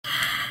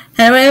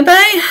Hello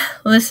everybody,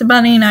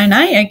 Elizabeth99,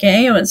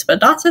 aka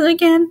Elizabeth Dawson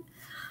again.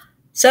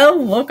 So,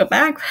 welcome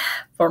back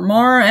for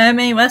more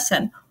anime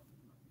lesson.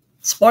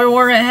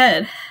 Spoiler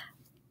ahead.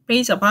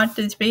 Please about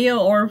this video,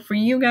 or for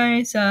you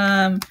guys,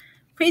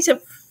 please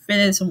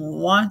finish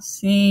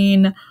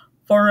watching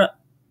for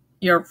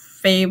your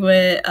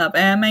favorite of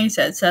animes,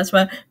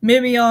 etc.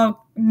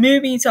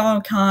 Movies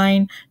all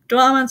kind,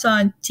 dramas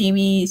on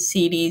TV,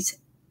 CDs,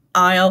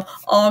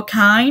 all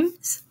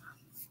kinds.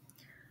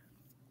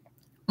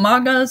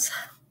 Mangas,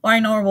 light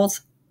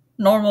novels,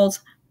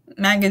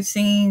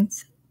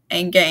 magazines,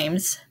 and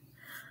games,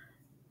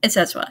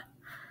 etc.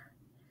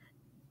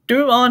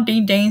 Do all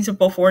these things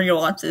before you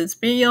watch this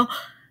video.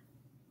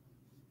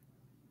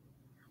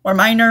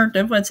 Reminder,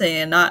 difference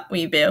and not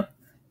review.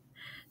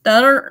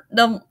 The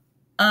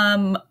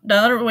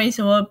other ways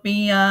will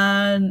be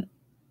in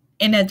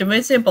the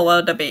description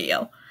below the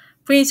video.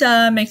 Please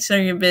make sure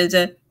you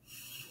visit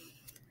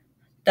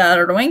the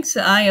other links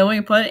I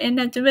already put in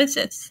the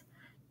description.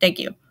 Thank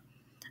you.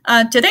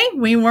 Today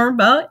we were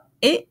about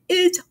it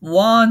is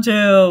want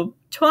to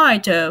try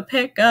to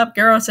pick up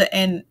girls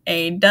in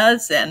a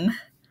dozen.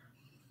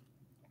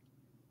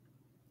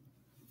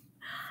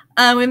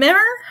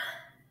 Remember?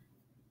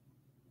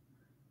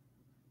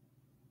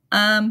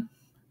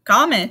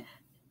 Comment.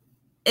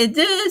 If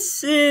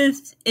this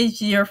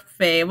is your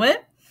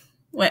favorite,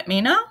 let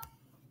me know.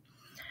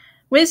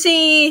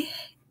 Wizzy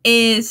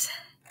is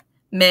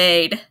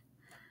made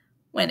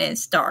when it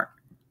starts,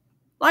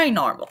 like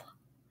normal.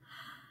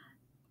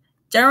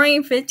 January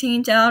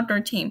 15th,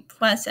 2013,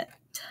 present.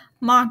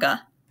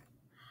 Manga.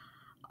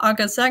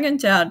 August 2nd,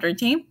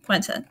 2013,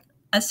 present.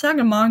 A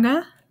second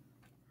manga.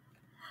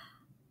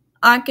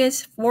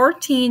 August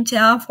 14th,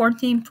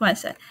 2014,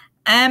 present.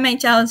 Anime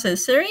Childhood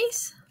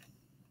Series.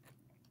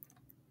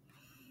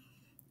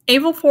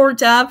 April 4th,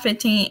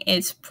 2015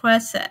 is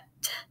present.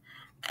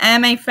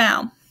 Anime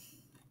Found.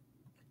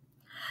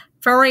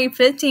 February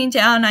 15th,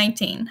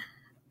 2019.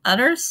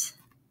 Others.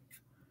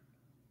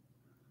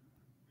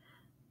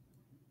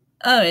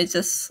 Oh, it's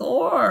a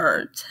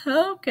sword.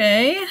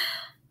 Okay.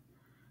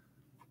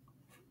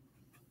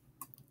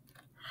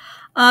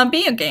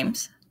 Video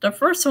games. The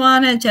first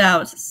one is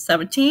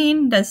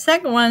 2017. The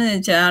second one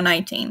is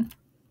 2019.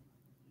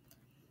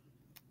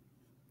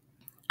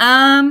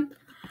 The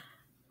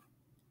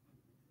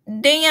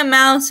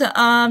amounts there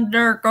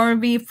are going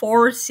to be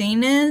 4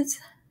 seasons.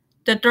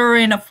 The third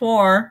and the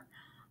fourth.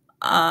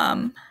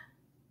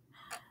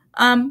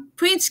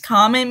 Please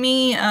comment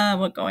me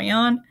what's going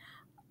on.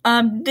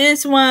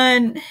 This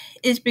one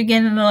is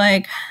beginning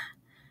like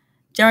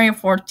January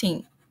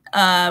 14th.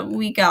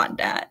 We got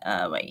that.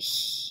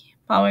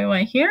 Probably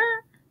right here.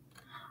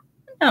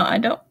 No, I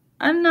don't.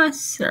 I'm not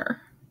sure.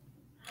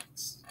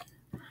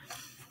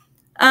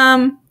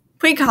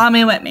 Please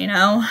comment, let me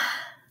know.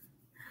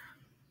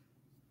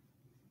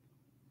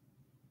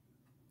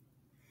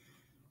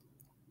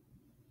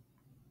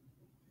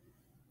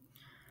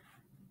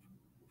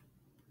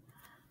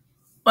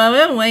 Well,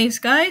 anyways,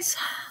 guys,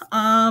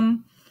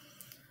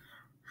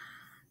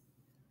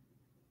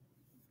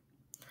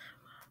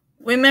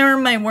 remember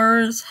my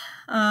words,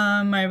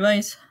 my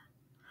advice.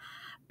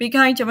 Be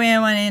kind to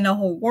everyone in the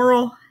whole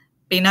world.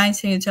 Be nice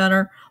to each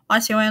other.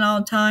 Watch your hand all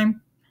the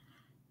time.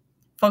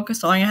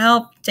 Focus on your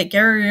health. Take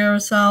care of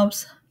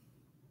yourselves.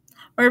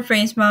 Wear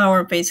face mask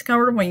or face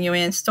cover when you're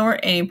in a store,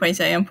 any place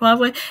in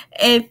public.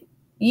 If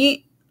you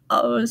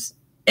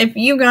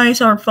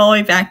guys are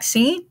fully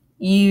vaccinated,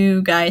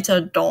 you guys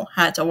don't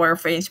have to wear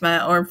face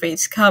mask or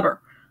face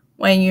cover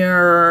when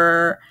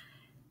you're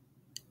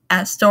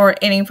at store,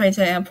 any place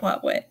in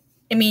public.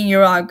 I mean,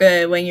 you're all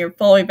good when you're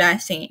fully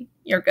vaccinated.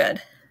 You're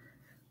good.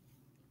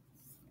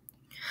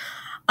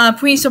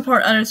 Please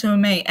support others who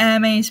make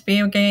animes,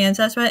 video games,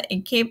 etc.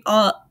 and keep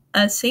all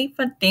safe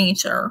from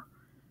danger.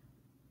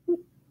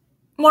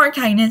 More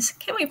kindness.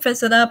 Can we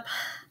fix it up?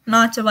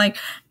 Not to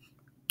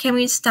can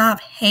we stop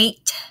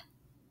hate?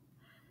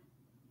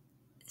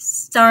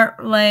 Start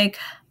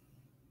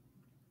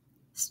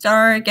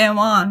getting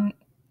on.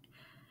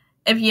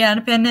 If you have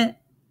an opinion,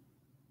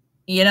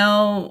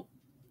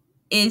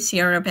 it's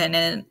your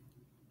opinion,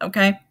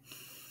 okay?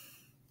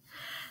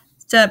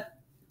 So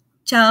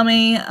tell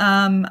me,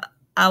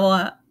 I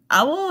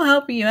will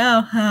help you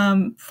out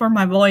for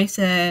my voice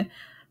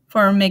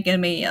for making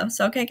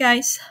videos, okay,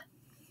 guys?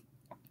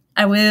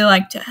 I really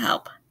like to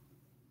help.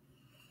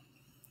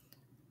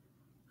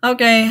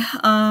 Okay,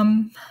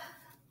 I'm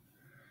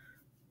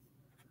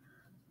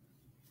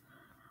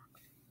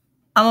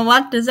gonna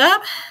wrap this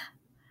up.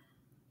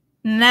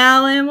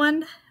 Now,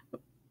 everyone,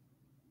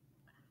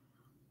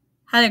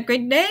 had a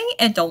great day,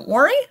 and don't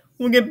worry,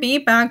 we're gonna be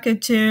back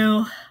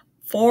to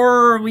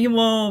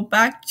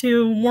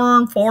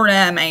learn 4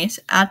 animes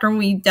after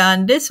we've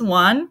done this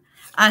one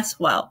as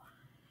well.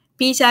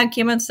 Peace out,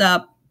 keep us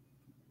up.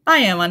 Bye,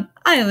 everyone.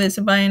 I'm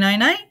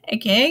Elizabeth99,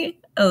 aka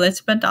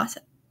Elizabeth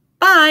Dawson.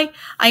 Bye.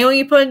 I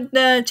only put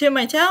to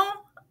my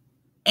channel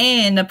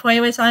and the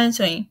playlist on the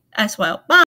screen as well. Bye.